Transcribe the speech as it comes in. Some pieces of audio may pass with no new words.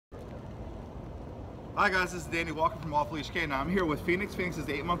Hi guys, this is Danny Walker from Leash. Now I'm here with Phoenix. Phoenix is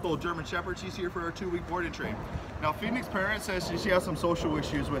the 8-month-old German Shepherd. She's here for her 2-week board and train. Now Phoenix' parent says she has some social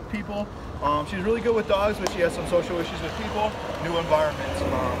issues with people. She's really good with dogs, but she has some social issues with people, new environments.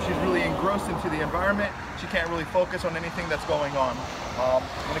 She's really engrossed into the environment. She can't really focus on anything that's going on.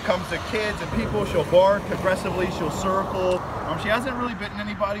 When it comes to kids and people, she'll bark aggressively, she'll circle. She hasn't really bitten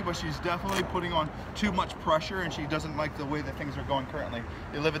anybody, but she's definitely putting on too much pressure, and she doesn't like the way that things are going currently.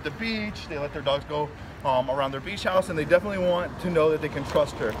 They live at the beach, they let their dogs go around their beach house, and they definitely want to know that they can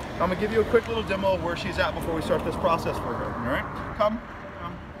trust her. I'm gonna give you a quick little demo of where she's at before we start this process for her, all right? Come.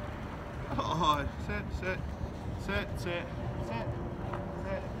 Oh, sit, sit, sit, sit, sit,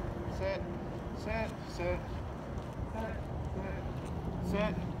 sit, sit,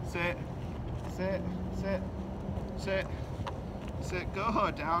 sit, sit, sit, sit, sit, sit, sit,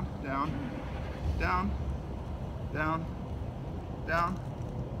 go, down, down, down, down, down,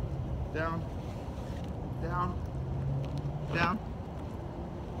 down, down, down.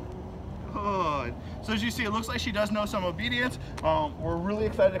 Good. So as you see, it looks like she does know some obedience. We're really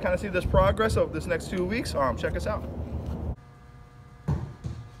excited to kind of see this progress of this next 2 weeks. Check us out.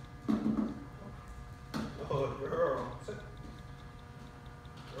 Good girl. Sit.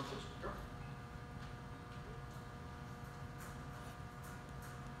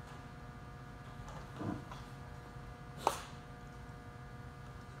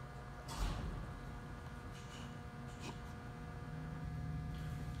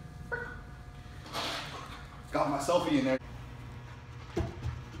 Got my selfie in there. Good.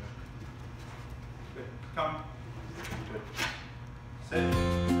 Come. Good. Sit.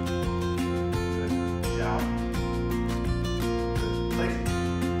 Good. Down. Good. Place.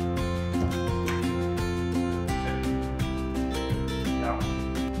 Sit. Down.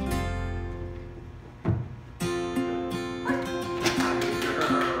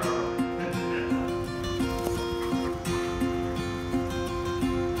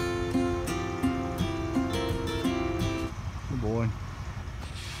 Good boy.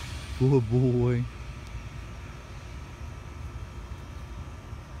 Good boy.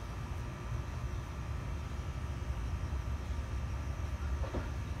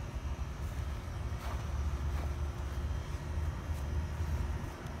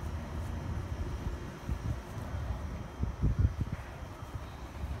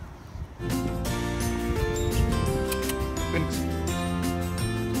 Phoenix.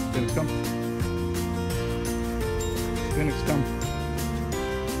 Phoenix, come. Phoenix, come.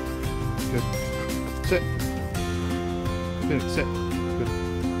 Good. Sit. Phoenix, sit. Good.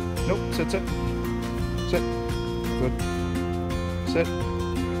 Nope, sit, sit. Sit. Good. Sit.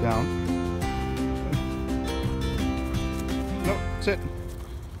 Down. Nope, sit.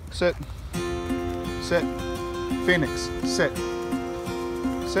 Sit. Sit. Phoenix, sit.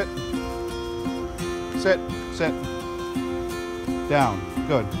 Sit. Sit. Sit. Down.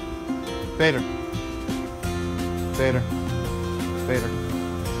 Good. Vader. Vader. Vader.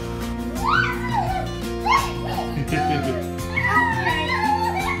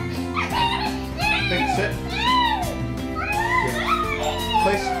 Think, sit. Good.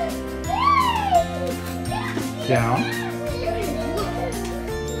 Place. Down.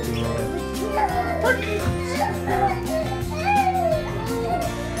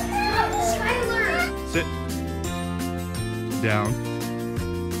 Sit. Down.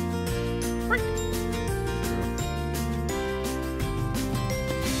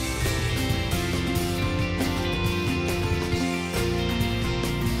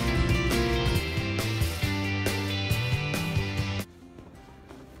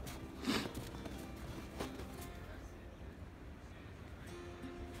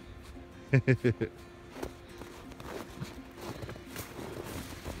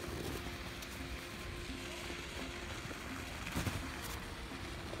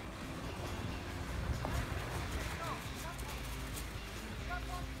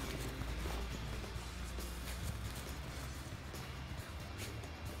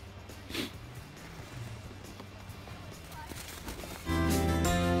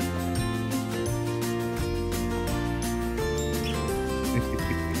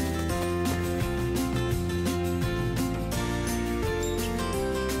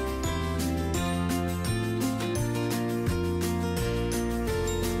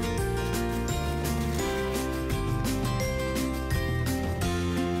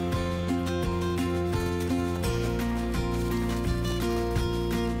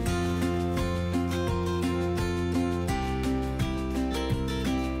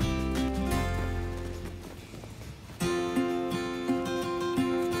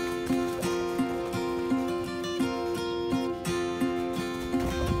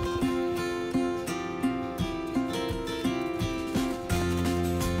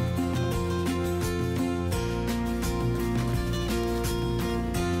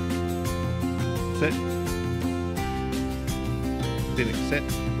 Sit. Phoenix, sit.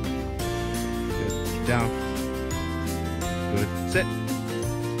 Good. Down. Good. Sit.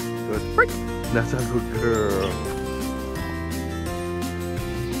 Good. Break. That's a good girl.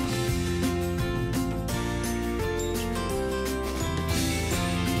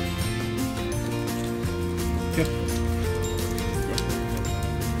 Good.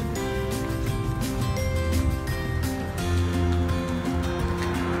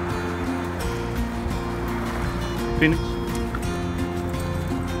 Phoenix.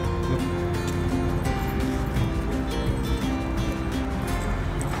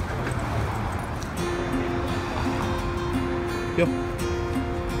 Go.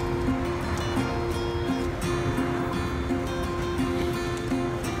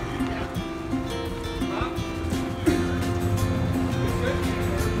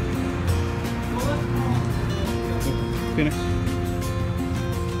 Phoenix.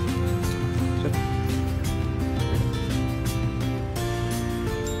 Sit.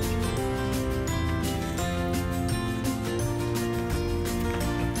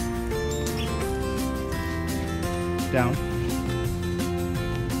 Down.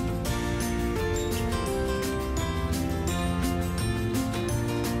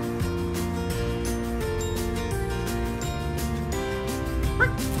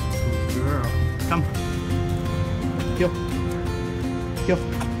 Good girl. Come. Heel. Heel.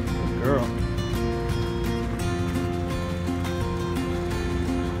 Good girl.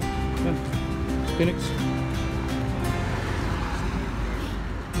 Good. Phoenix.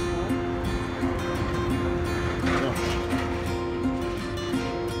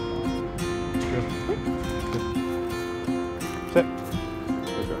 Sit.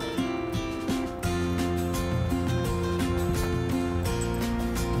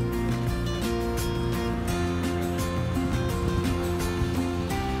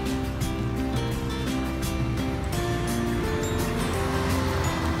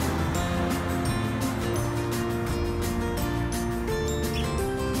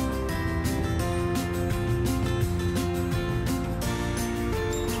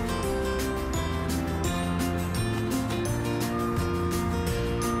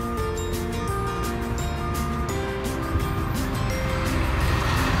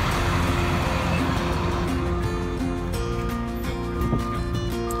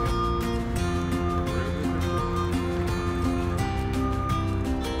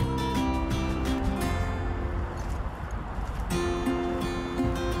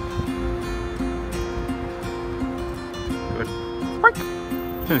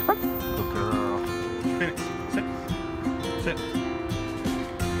 Good girl. Good girl. Phoenix, sit. Sit.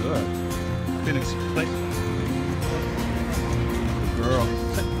 Good. Phoenix, place. Good girl.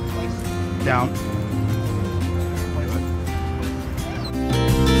 Sit. Place. Down.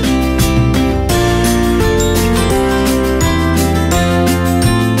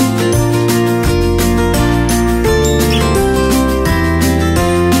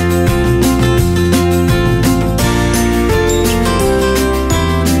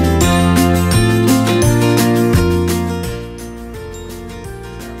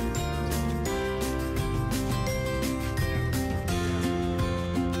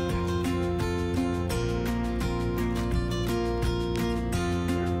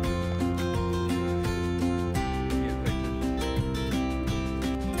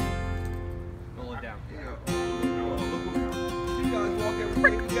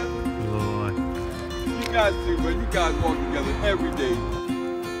 You guys do, but you guys walk together every day.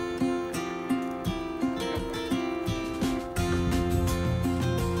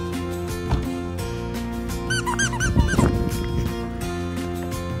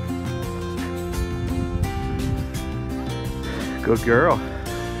 Good girl.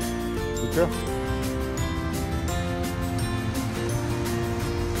 Good girl.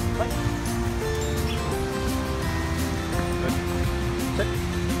 Sit.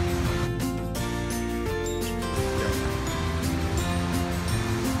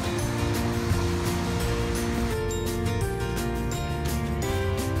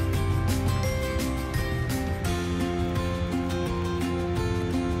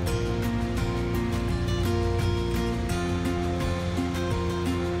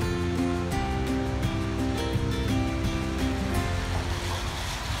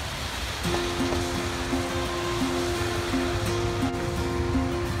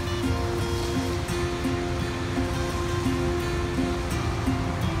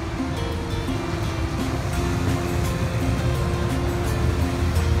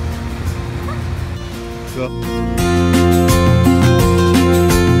 Go.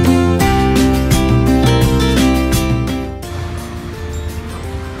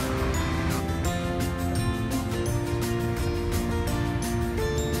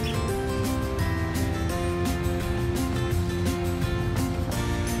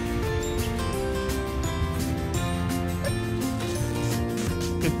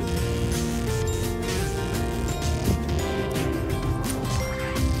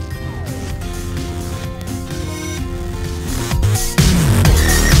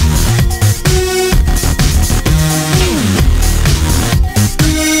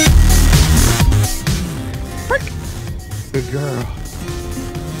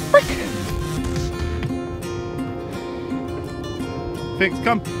 Finks,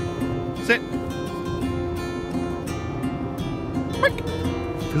 come. Sit.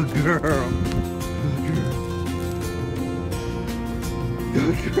 Good girl.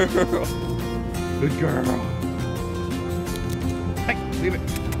 Good girl. Good girl. Hey, leave it.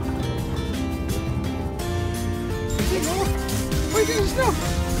 What do you think of snow?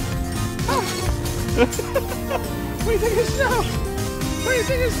 Oh. What do you think of snow? What do you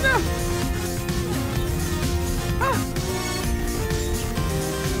think of snow? Ah.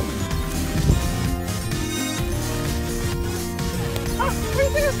 What do you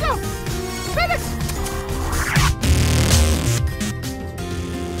think of snow? Felix!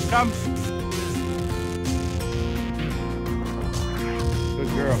 Come. Good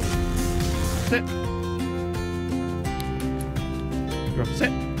girl. Sit. Good girl.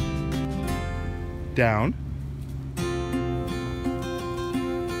 Sit. Down.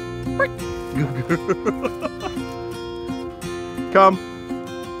 Good girl. Come.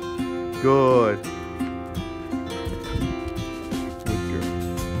 Good.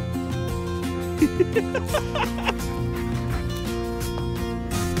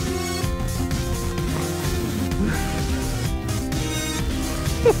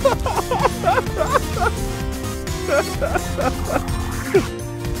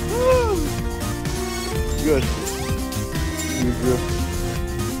 Good.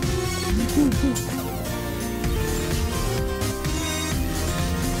 Good girl.